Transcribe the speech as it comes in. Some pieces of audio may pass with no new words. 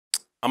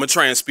I'm a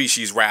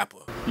Transpecies rapper.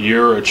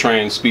 You're a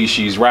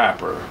Transpecies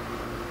rapper.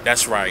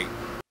 That's right.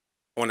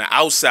 On the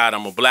outside,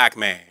 I'm a black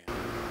man.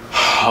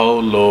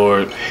 Oh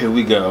Lord, here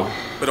we go.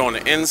 But on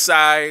the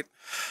inside,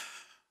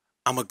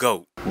 I'm a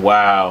goat.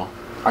 Wow,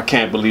 I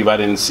can't believe I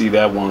didn't see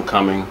that one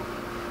coming.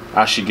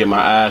 I should get my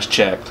eyes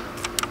checked.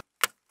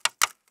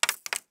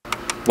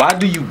 Why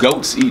do you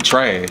goats eat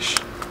trash?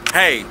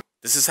 Hey,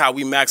 this is how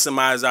we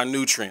maximize our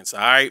nutrients, all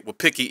right? We're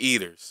picky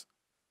eaters.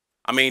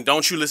 I mean,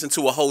 don't you listen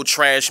to a whole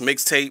trash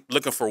mixtape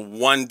looking for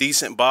one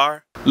decent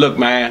bar? Look,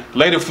 man,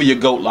 later for your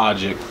goat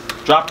logic.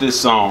 Drop this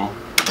song.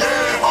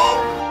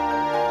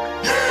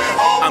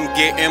 I'm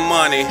getting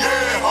money.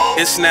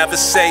 It's never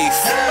safe,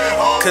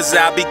 cause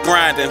I be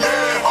grinding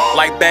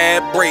like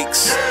bad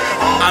breaks.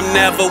 I'm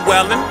never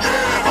welling,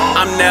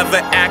 I'm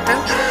never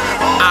acting.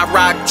 I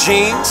rock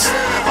jeans,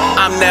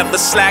 I'm never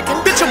slacking.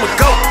 Bitch, I'm a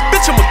goat,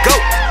 bitch, I'm a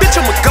goat, bitch,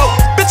 I'm a goat,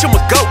 bitch, I'm a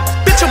goat,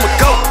 bitch, I'm a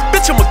goat,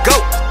 bitch, I'm a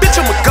goat, bitch,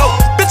 I'm a goat,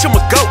 bitch, I'm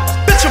a goat,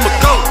 bitch, I'm a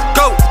goat,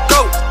 goat,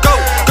 goat, goat,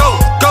 goat,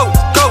 goat,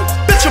 goat,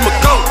 bitch, I'm a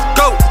goat,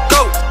 goat,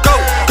 goat,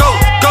 goat, goat,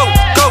 goat,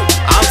 goat.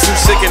 I'm too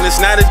sick and it's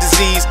not a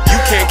disease. You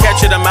can't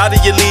catch it, I'm out of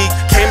your league.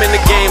 Came in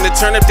the game to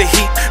turn up the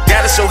heat.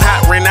 Got it so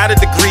hot, ran out of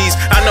degrees.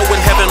 I know in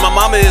heaven my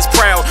mama is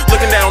proud,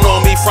 looking down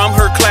on me from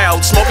her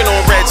cloud. Smoking on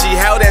Reggie,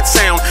 how that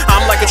sound?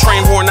 I'm like a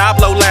train horn, I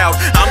blow loud.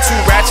 I'm too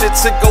ratchet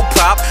to go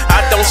pop.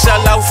 I don't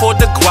sell out for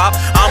the guap.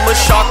 I'm a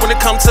shark when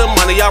it comes to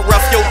money. I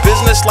rough your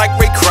business like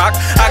Ray Kroc.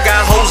 I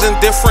got hoes in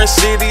different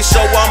cities, so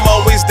I'm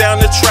always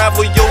down to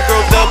travel. Yo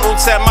girl double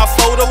tap my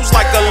photos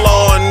like a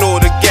Law and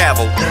Order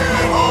gavel.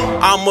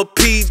 I'm a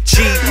PG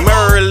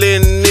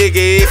Merlin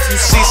nigga. If you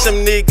see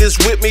some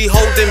niggas with me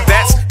holding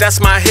bats,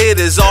 that's my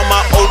hitters. All my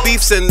old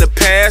beefs in the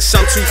past.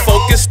 I'm too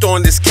focused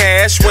on this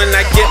cash. When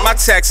I get my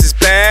taxes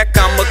back,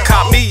 I'ma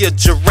cop me a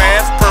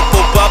giraffe.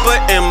 Purple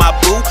bubba in my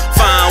boo.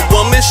 Fine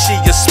woman, she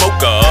a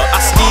smoker. I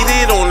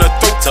skeeted on her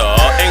throat to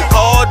her and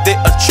called it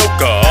a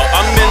choker.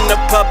 I'm in the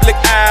public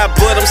eye,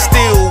 but I'm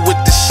still with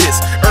the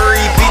shits.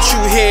 Every beat you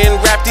hear in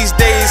rap these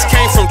days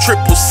came from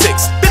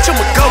 666. Bitch, I'm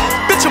a goat.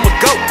 Bitch, I'm a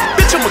goat.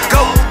 Bitch, I'm a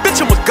goat.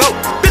 Bitch, I'm a goat.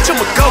 Bitch, I'm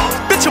a goat.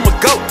 Bitch, I'm a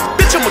goat.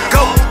 Bitch, I'm a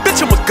goat.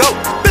 Bitch, I'm a goat.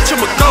 Bitch,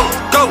 I'm a goat.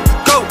 Go,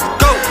 go,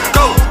 go,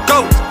 go, go,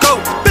 go.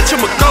 Bitch,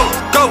 I'm a goat.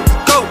 Go,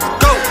 go,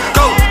 go,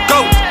 go, go,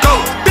 go.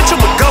 Bitch,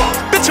 I'm a goat.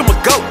 Bitch, I'm a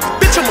goat.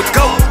 Bitch, I'm a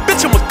goat.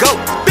 Bitch, I'm a goat.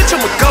 Bitch,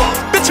 I'm a goat.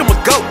 Bitch, I'm a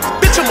goat.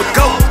 Bitch, I'm a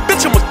goat.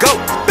 Bitch, I'm a goat.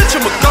 Bitch,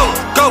 I'm a goat.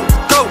 Go,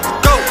 go,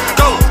 go,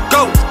 go,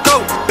 go, go.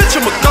 Bitch,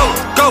 I'm a goat.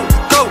 Go,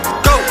 go,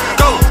 go,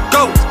 go,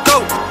 go, go.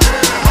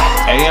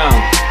 Hey,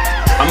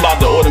 I'm about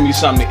to order me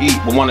something to eat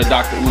with one of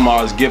Dr.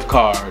 Umar's gift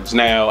cards.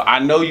 Now, I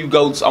know you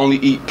goats only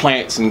eat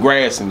plants and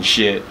grass and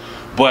shit,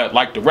 but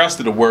like the rest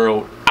of the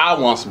world, I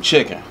want some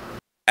chicken.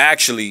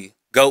 Actually,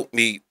 goat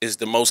meat is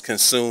the most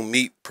consumed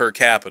meat per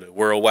capita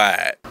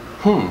worldwide.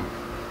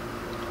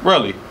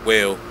 Really?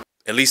 Well,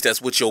 at least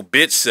that's what your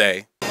bitch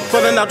say.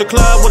 Pulling out the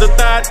club with a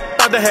thought,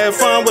 about to have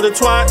fun with a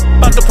twat,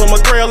 about to put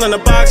my grill in the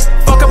box,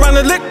 fuck around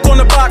and lick on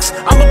the box,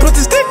 I'ma put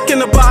this dick in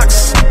the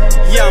box.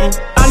 Yum,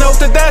 I know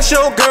that that's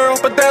your girl,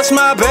 but that's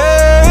my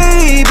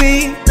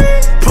baby.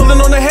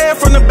 Pulling on the hair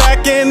from the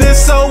back and it's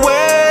so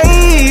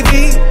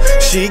wavy.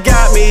 She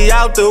got me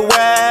out the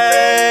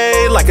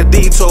way like a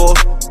detour,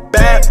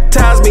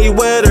 baptized me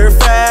with her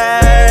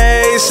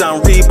face,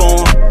 I'm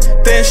reborn.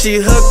 Then she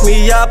hooked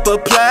me up a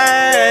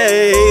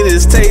plate,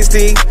 it's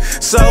tasty.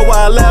 So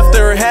I left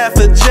her half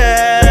a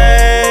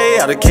J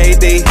out of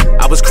KD.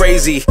 I was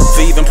crazy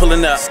for even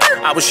pulling up.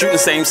 I was shooting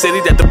same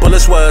city that the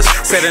bullets was.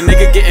 Said a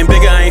nigga getting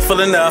bigger, I ain't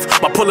full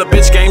enough. My pull-up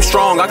bitch game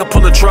strong, I could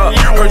pull a truck.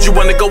 Heard you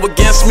wanna go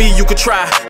against me, you could try.